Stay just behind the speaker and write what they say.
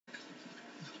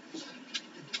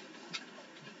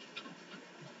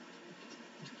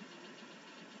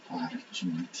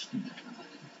Argentina.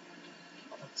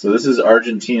 So this is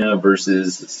Argentina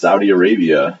versus Saudi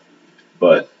Arabia,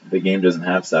 but the game doesn't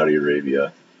have Saudi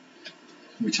Arabia.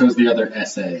 We chose the other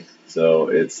SA. So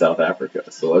it's South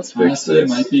Africa. So let's fix Honestly,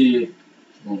 this. it might be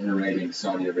overrating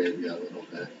Saudi Arabia a little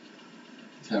bit.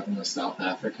 What's happening with South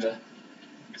Africa?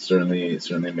 Certainly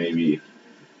maybe.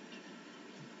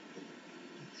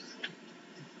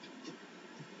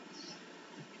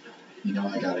 You know,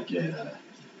 I gotta get,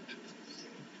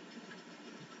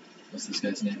 what's this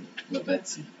guy's name?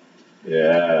 Lavezzi.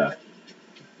 Yeah.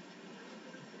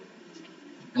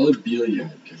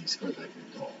 Billion because he scored that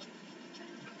good goal.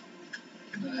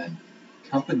 And then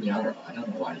Campagnaro, I don't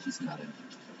know why he's not in the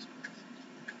first place.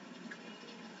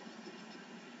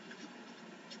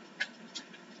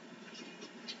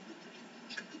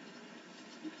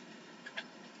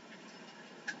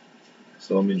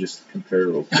 So let me just compare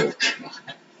real quick.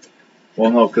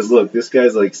 Well, no, because look, this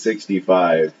guy's like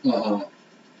 65, and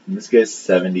this guy's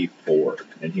 74,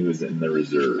 and he was in the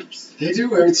reserves. They do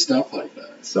weird stuff like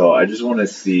that. So I just want to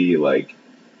see, like...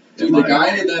 Dude, the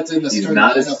guy that's in the starting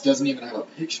lineup doesn't even have a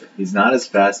picture. He's not as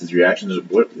fast. His reactions...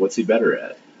 What's he better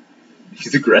at?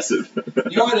 He's aggressive.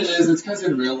 You know what it is? It's because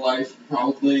in real life,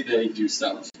 probably they do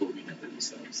subs, but we never do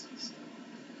subs. So.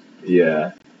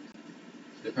 Yeah.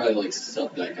 They probably, like,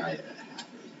 sub that guy at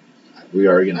half. We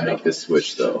are going to make this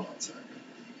switch, though.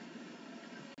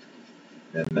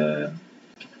 And then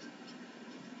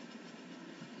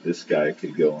this guy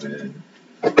could go in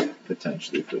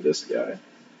potentially for this guy.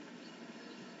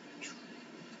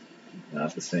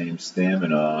 Not the same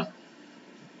stamina,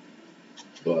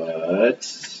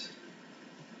 but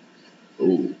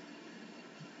ooh.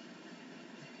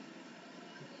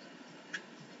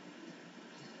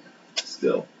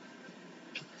 Still.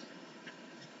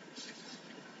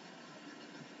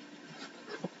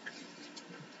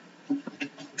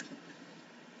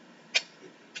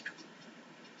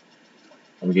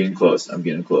 I'm getting close. No,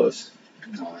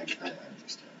 I understand.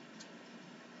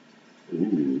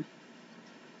 Ooh.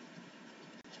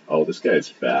 Oh, this guy's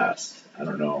fast. I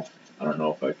don't know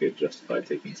if I could justify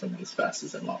taking someone as fast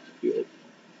as him off the field.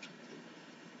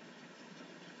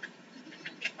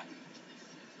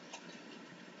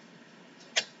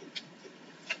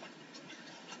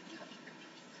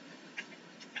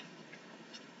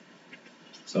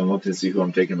 So I'm looking to see who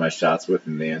I'm taking my shots with,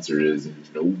 and the answer is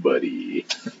nobody.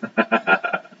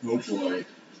 Oh boy.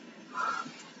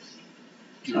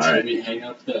 Dude, all should right. we hang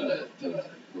up the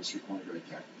poster point right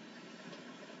there?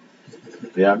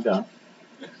 Yeah, I'm down.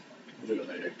 We'll do it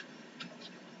later.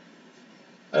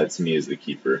 That's me as the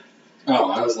keeper. Oh,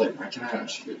 I was like, why can't I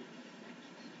not shoot?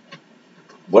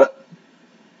 What?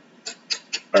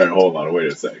 Alright, hold on.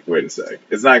 Wait a sec.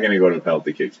 It's not going to go to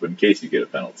penalty kicks, but in case you get a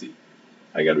penalty,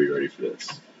 I got to be ready for this.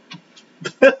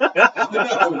 No,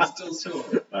 it's still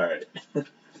score. Alright.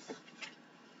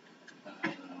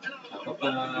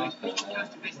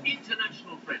 This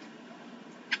international friend.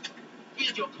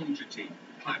 Here's your commentary team,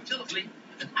 Clive Tilsley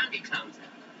and Andy Townsend.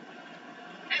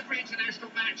 Every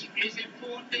international match is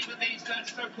important, even these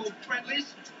so-called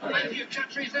friendlies. Right.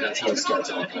 That's how it starts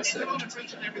off by saying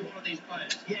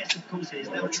Yes, of course it is.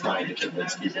 We're trying to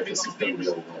convince people this is the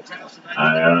real World Cup.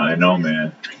 I know,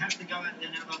 man. They have to go out there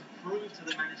now and prove to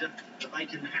the manager that they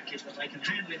can hack it, that they can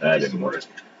handle it. That didn't work.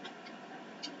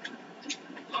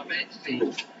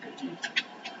 Lavezzi.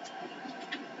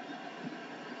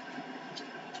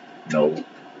 No.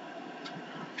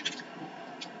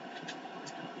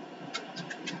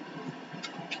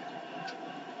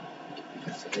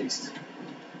 Face.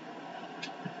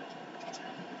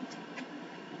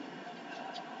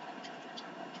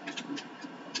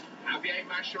 Javier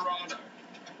Mascherano.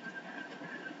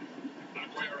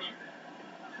 Aguero.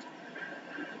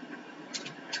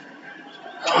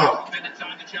 Oh. Minute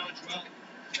time to challenge well.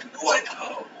 What?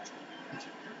 Oh.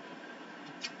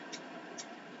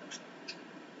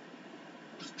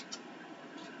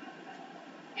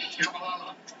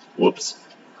 Shabalala. Whoops.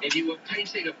 If you were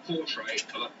painting a portrait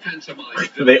of a pantomime,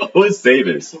 They always say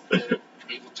this. It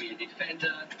would be a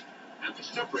defender, and for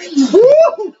some reason,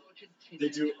 They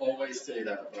do always say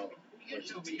that about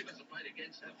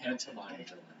pantomime.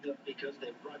 Because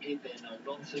they're rugged, they're no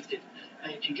nonsense.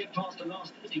 If you get past an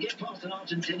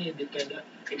Argentinian defender,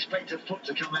 expect a foot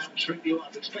to come out and trip you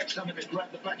up. Expect someone to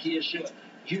grab the back of your shirt.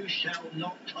 You shall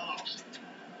not pass.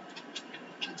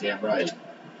 Damn right.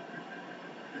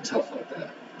 Tough like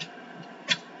that.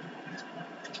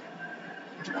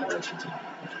 Not Argentina.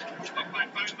 Back by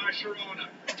Mascherano.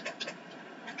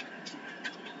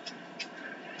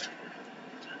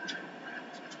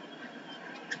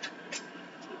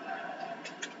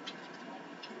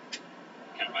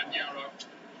 Campagnaro.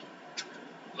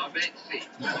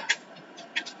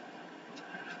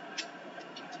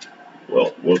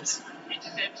 Well, whoops.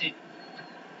 Intercepted.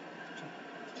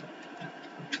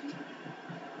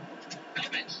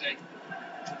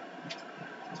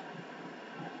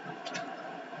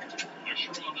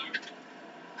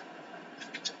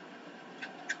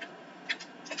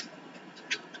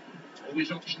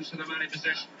 Always options for the man in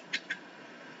possession.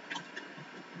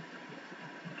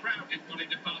 Crowd is willing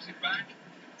to pass it back.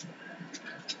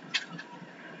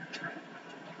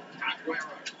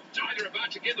 Aguero. Neither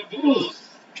about to give the ball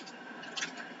off.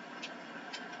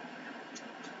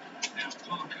 Now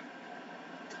Parker.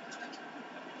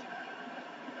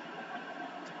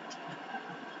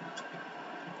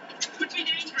 Could be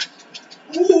dangerous.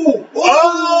 Ooh!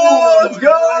 Oh, let's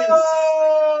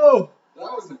go!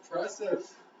 That was impressive.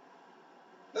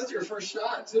 That's your first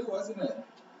shot too, wasn't it?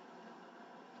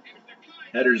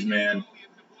 Headers, man.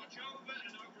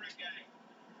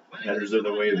 Headers are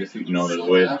the way of the future. No, they're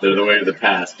the way of the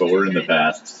past, but we're in the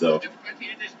past, so.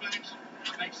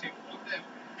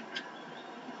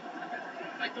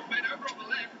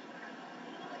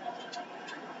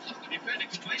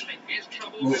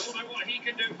 We all know what he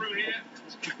can do through here.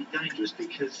 This could be dangerous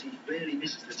because he barely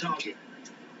misses the target.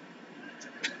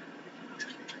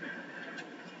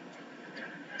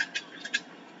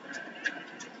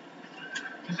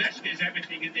 Possession is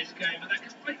everything in this game, and they're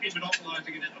completely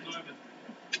monopolising it at the moment.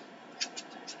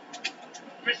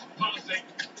 Crisp passing.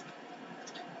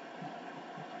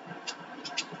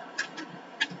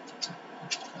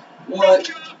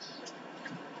 What?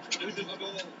 Loses the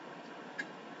ball.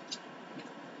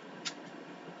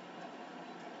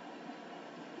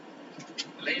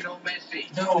 Lionel Messi.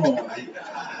 No,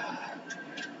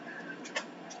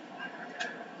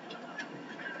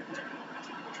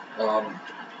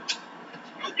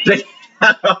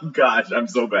 Oh gosh, I'm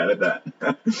so bad at that.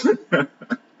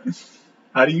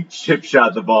 How do you chip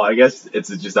shot the ball? I guess it's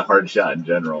just a hard shot in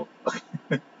general.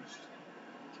 Yeah,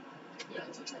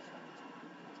 it's a tough one.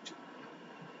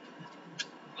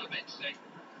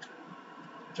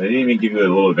 They didn't even give you a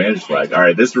little advantage flag. All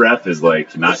right, this ref is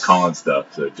like not calling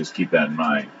stuff, so just keep that in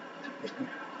mind.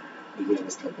 He gave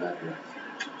us the bad ref.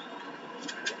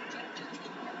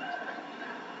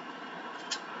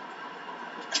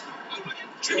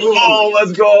 Oh,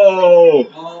 let's go!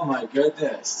 Oh my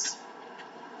goodness.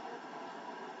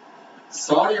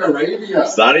 Saudi Arabia.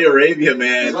 Saudi Arabia, I was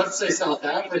man. about to say South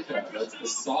Africa. That's the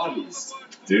Saudis.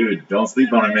 Dude, don't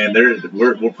sleep on it, man.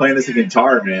 We're playing this in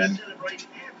Qatar, man.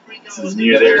 This is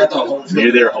near their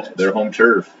home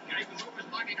turf.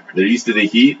 They're used to the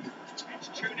heat.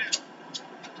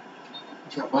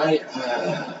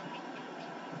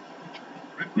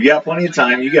 You got plenty of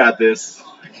time. You got this.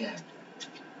 Man.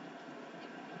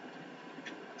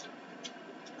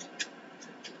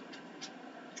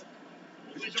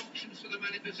 Always options for the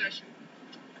man in possession.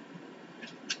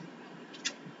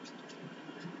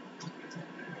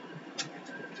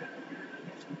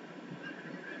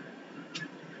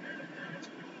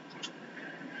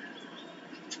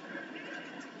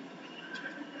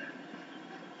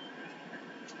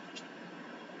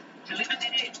 Delivered it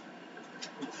in.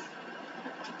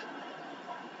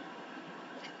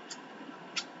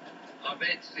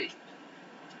 Messi.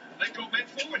 They've got men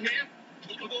forward here.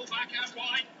 Pull the ball back out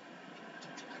wide.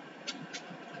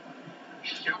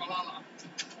 Shabalala.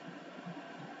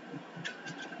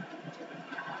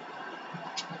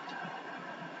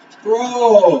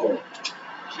 Bro!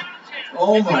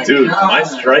 Oh my Dude, God. my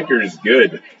striker is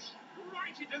good.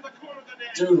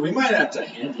 Dude, we might have to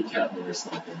handicap me or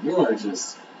something. You are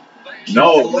just...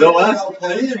 No, the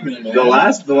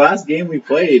last game we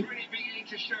played,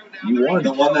 you won.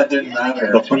 The one that didn't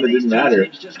matter. The one that didn't matter.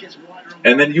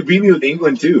 And then you beat me with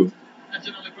England too. That's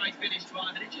another great finish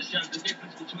by, but it just shows the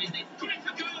difference between the...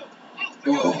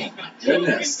 Oh,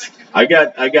 goodness. I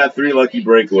got 3 lucky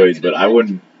breakaways, but I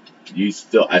wouldn't.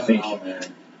 I think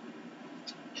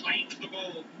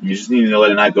you just need to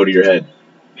let it not go to your head.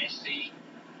 Messi.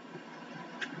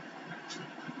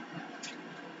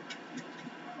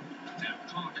 Now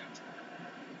Parker.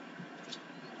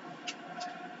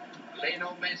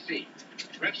 Lionel Messi.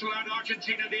 Refs allowed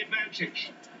Argentina the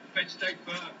advantage. Defense stayed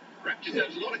firm. Ref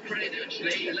deserves a lot of credit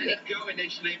actually. He let it go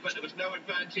initially, but there was no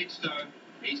advantage, so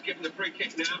he's given the free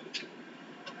kick now.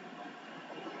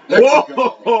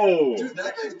 Whoa! Dude,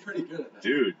 that guy's pretty good at that.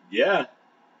 Dude, yeah.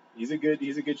 He's a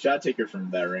good shot taker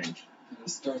from that range. Gonna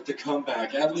start the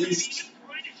comeback, at least.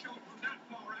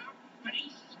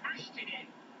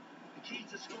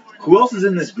 Who else is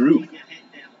in this group?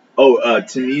 Oh,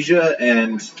 Tunisia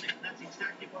and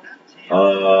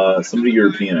somebody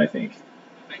European, I think.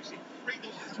 I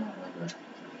don't remember.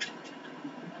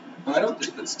 I don't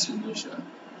think it's Tunisia.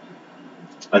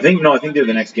 I think they're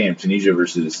the next game. Tunisia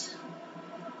versus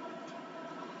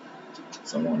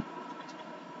someone.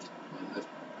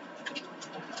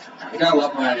 I gotta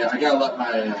let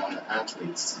my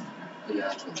athletes be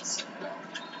athletes. You know?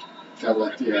 Gotta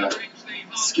let the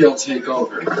skill take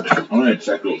over. I'm gonna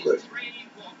check real quick.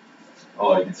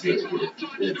 Oh, I can see it.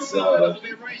 It's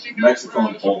Mexico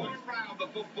and Poland.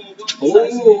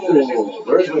 Oh,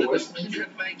 where's Tunisia?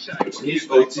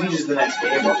 Tunisia's the next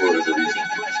game for whatever reason.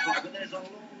 But there's a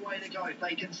long way to go. If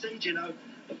they concede, you know,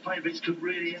 the favourites could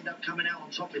really end up coming out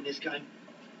on top in this game.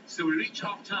 So we reach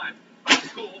half time.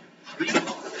 Score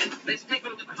 3-1. Let's take a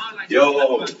look at the highlights.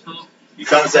 Yo, you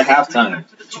can't say halftime.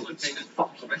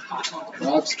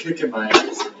 Rob's kicking my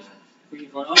ass. We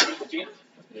going on, Argentina?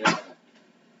 Yeah.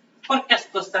 Porque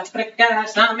esto está fresca,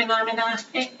 samina,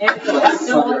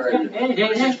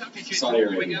 Saudi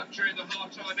Arabia.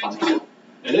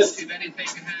 It is.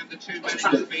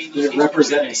 They're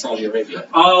representing Saudi Arabia.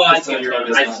 Oh, I see. Saudi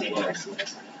Arabia's I not see. there.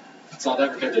 South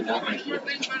Africa did not make it.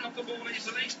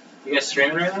 You guys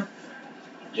streaming right now?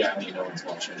 Yeah, I mean, no one's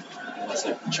watching. Unless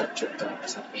I Chuck jumped on or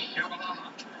something.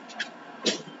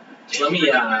 Let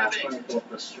me pull up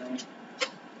the stream.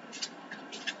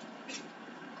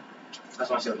 That's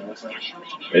what I said. It looks like.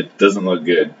 It doesn't look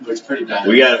good. It looks pretty bad.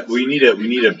 We need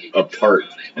a part,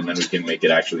 and then we can make it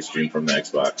actually stream from the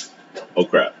Xbox. Oh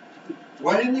crap!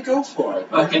 Why didn't you go for it?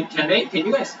 Oh, can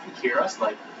you guys hear us?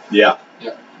 Like, Yeah.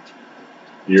 Yeah.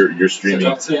 You're So streaming.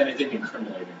 don't say anything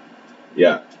incriminating.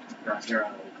 Yeah. you're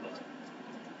on.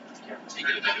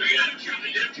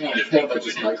 No, you can't like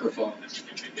this microphone.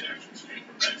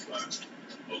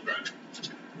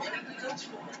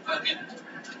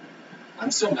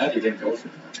 I'm so mad you didn't go for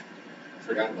that. I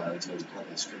forgot about it until we played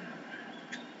the stream.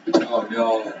 Oh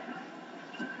no.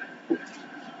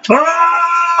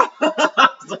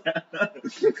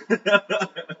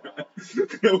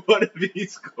 What if he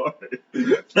scored?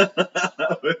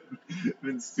 That would have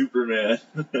been Superman.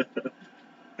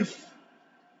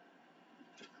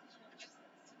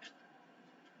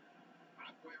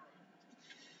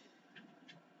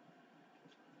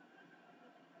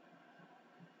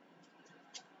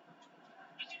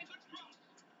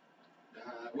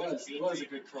 It was a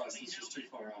good cross. It's just too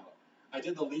far out. I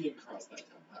did the leading cross that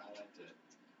time. I liked it.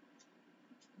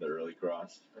 The early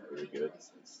cross. Very good.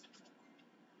 Crosses.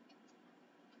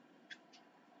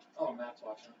 Oh, Matt's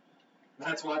watching.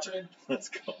 Matt's watching? Let's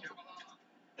go.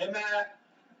 Hey, Matt.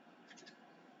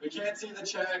 We can't see the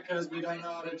chat because we don't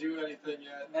know how to do anything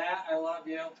yet. Matt, I love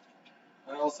you.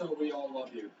 And also, we all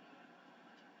love you.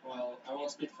 Well, I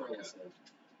won't speak for Alyssa.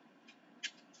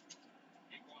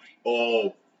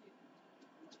 Oh.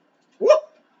 Woo!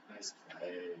 Nice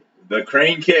play. The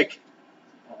crane kick.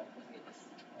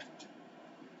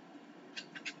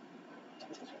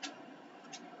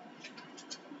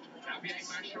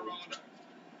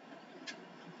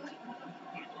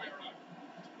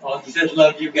 Oh, he said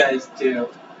love you guys too.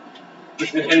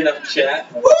 He's been hitting up chat.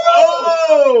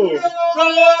 Whoa!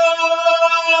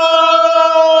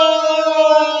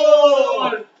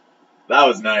 That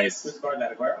was nice. Who scored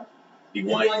that, Aguero?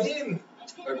 Higuain.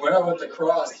 Aguero with the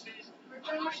cross.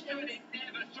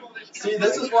 See,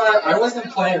 this is why I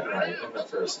wasn't playing right in the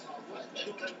first half.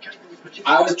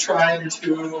 I was trying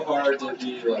too hard to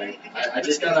be like. I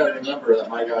just gotta remember that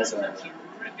my guys are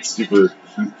Super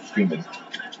human.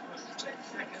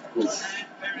 oof.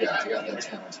 Yeah, I got that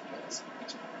talented guys.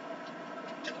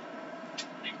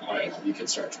 Alright, you can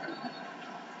start trying.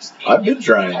 I've been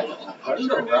trying. How does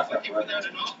the ref have to that?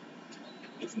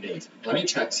 It's Nate. Let me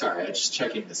check. Sorry, I'm just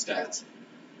checking the stats.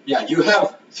 Yeah, you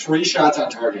have 3 shots on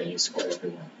target and you score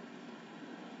every one.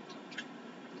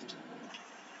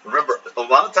 Remember, a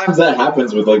lot of times that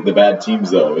happens with like the bad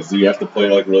teams though, is you have to play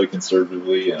like really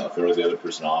conservatively and throw the other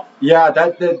person off. Yeah,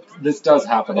 this does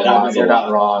happen a lot. You're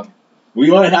not wrong. We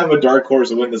might have a dark horse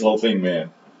to win this whole thing,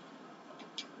 man.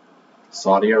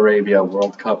 Saudi Arabia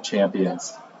World Cup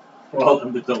champions.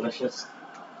 Welcome to delicious.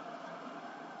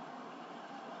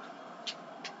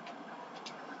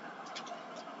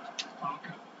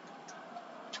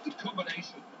 The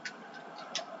combination.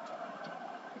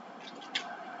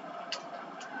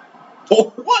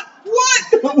 Oh, what?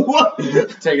 What?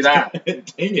 Take that.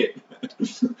 Dang it.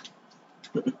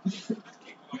 I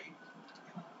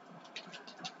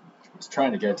was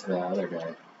trying to get to that other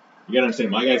guy. You gotta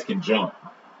understand, my guys can jump.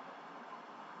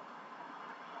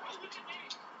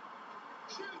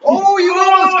 Oh, you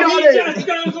almost got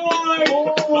it!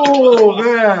 Oh,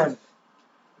 man.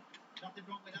 Nothing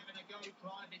wrong with having a go,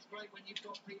 Clive. It's great when you've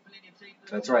got people in your team.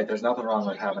 That's right, there's nothing wrong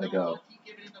with having a go. Keep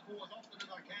giving him the ball as often as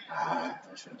I can.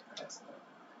 I shouldn't have passed that.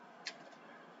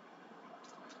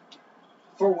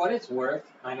 For what it's worth,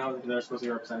 I know that they're supposed to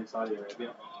be representing Saudi Arabia,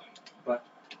 but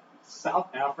South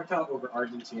Africa over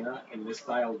Argentina in this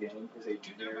style game is a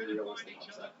very realistic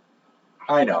upset.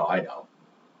 I know.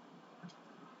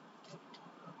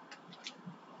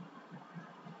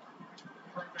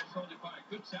 Progress halted by a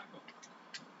good tackle.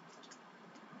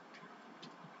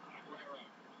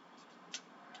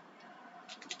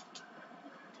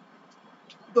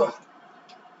 Ugh.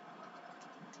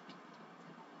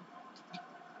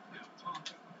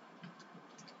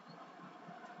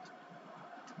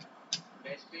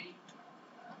 Messi.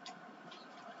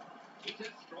 He's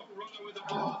a strong runner with the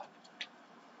ball.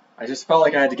 I just felt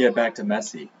like I had to get back to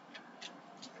Messi.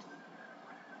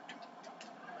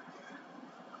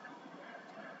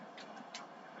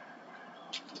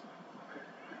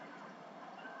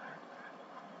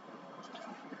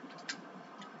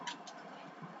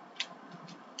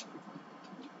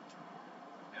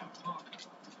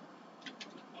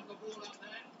 On the ball up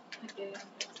there.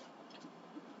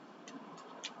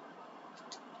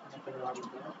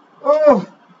 Oh,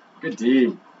 good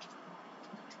D.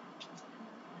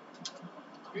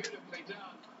 Beautifully done.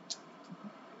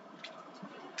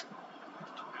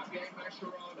 Javier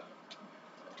Mascherano.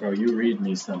 Bro, you read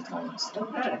me sometimes.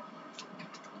 Okay.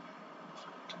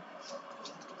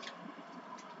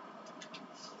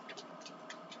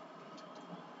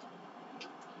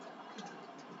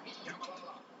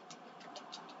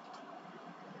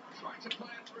 Tried to play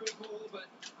it through the ball, but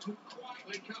couldn't quite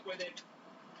link up with it.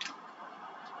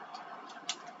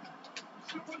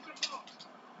 Someone's a box.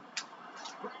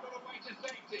 Scramble away to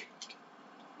safety.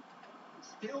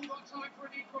 Still got time for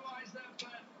an equaliser,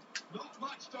 but not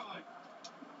much time.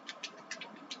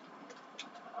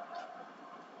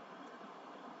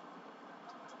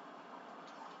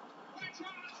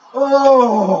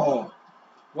 Oh,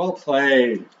 well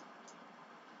played.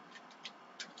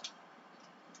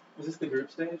 Is this the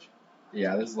group stage?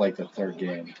 Yeah, this is like the third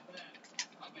game.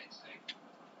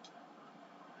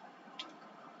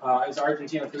 Is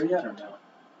Argentina through yet or no?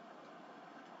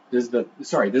 This is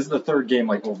the third game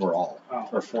like overall, Oh.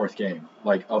 or fourth game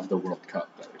like of the World Cup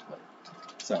that we played.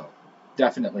 So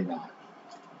definitely not.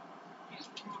 Here's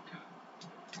Parker.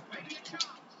 Maybe a chance.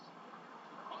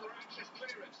 Other anxious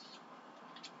clearance.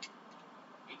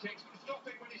 He takes some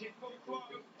stopping when he's in full flow.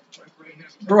 Referee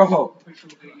has to Bro. official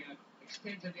the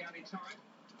extent of the added time.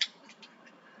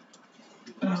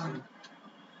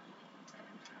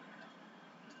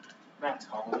 Matt's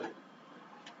calling it.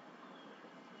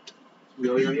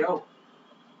 Yo.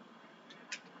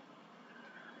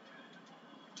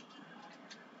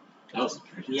 That was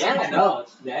Yeah, no.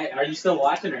 Are you still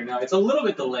watching or no? It's a little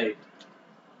bit delayed.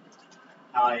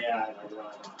 Oh, yeah.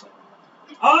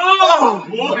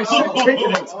 Oh! I should have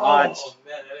taken a touch. Oh,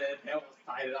 man, it almost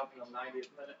tied it up in the 90th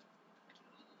minute.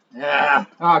 Yeah.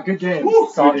 Ah, good game.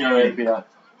 Saudi Arabia.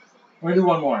 We're gonna do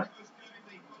one more.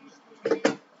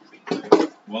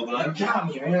 well done.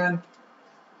 Got me, man.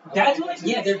 That's what,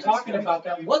 yeah, they're talking about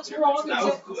that. What's wrong That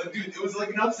with was cool. Dude, it was like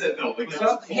an upset though. Like, that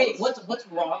So, was hey, close. what's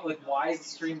wrong with why is the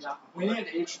stream not? We need an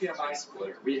HDMI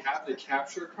splitter. We have the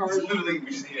capture card. It's literally,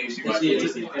 we just need HDMI.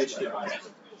 Just need HDMI.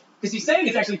 Because he's saying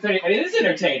it's actually pretty. I mean, it is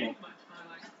entertaining.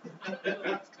 I've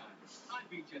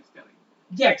been just telling.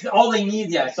 Yeah, because all they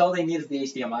need is the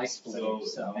HDMI splitter.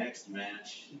 So next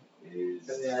match is.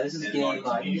 Yeah, this is Denmark, game.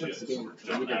 I think Tunisia. it's game So we're 3.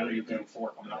 jumping They're out of going to here. do game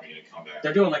 4 coming Then up. we're gonna come back.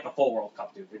 They're doing like the full World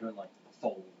Cup, dude. They're doing like the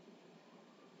full.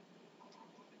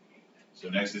 So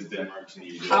next is Denmark,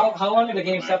 Tunisia. How long are the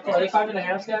games set for? Are they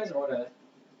 5.5 guys or what?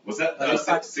 What's that? Are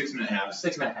they 6 minute halves.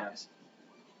 6.5 halves.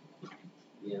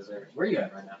 Yes, sir. Where are you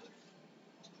at right now?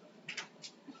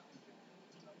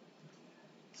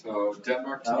 So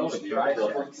Denmark, Oh, Tunisia. dry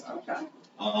preference? shot. Okay.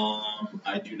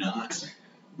 I do not.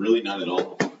 Really, not at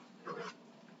all.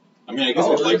 I mean, I guess I'd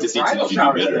there's like to see bridal Tunisia do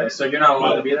showers better. today, so you're not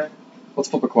allowed to be there? Let's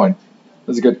flip a coin.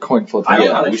 This is a good coin flip. I don't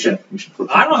know how Yeah, that we shit. should flip.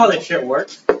 I don't know how that shit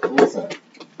works. Listen.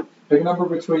 Pick a number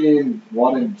between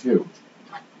 1 and 2.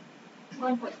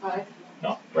 1.5.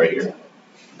 No, right here.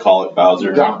 Call it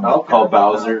Bowser. Yeah, no. Call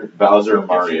Bowser or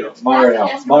Mario.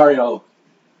 Mario.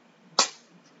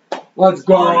 Let's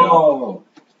go.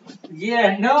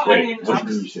 Yeah, no, Wait, I mean, what I'm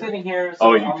did you just say? sitting here.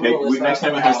 Oh, so you I'm pick. gonna list Next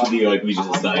time it has to be like we just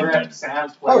we're assigned. at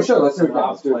Sam's place. Oh, sure, let's do it again.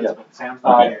 Let's do it Place, again. but Sam's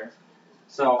not Okay. here.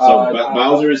 So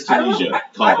Bowser is Tunisia. I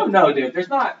Call don't it. know, dude. There's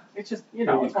not. It's just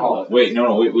it's Call it. Wait,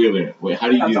 no, wait. How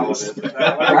do you do this?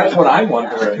 That's what I'm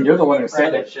wondering. You're the one who said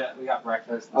Random it. shit. We got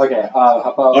breakfast. Okay, how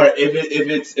about... All right,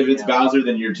 if it's Bowser,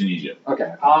 then you're Tunisia.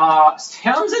 Okay.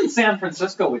 Sam's in San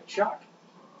Francisco with Chuck.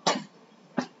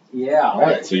 Yeah. All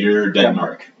right, so you're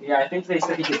Denmark. Yeah, I think they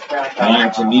said he gets back. And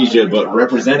I'm Tunisia, but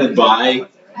represented by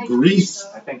Greece.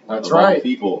 I think That's of all right.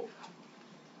 people.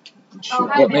 Oh,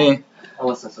 hi, What man. me?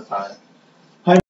 Alyssa Satai.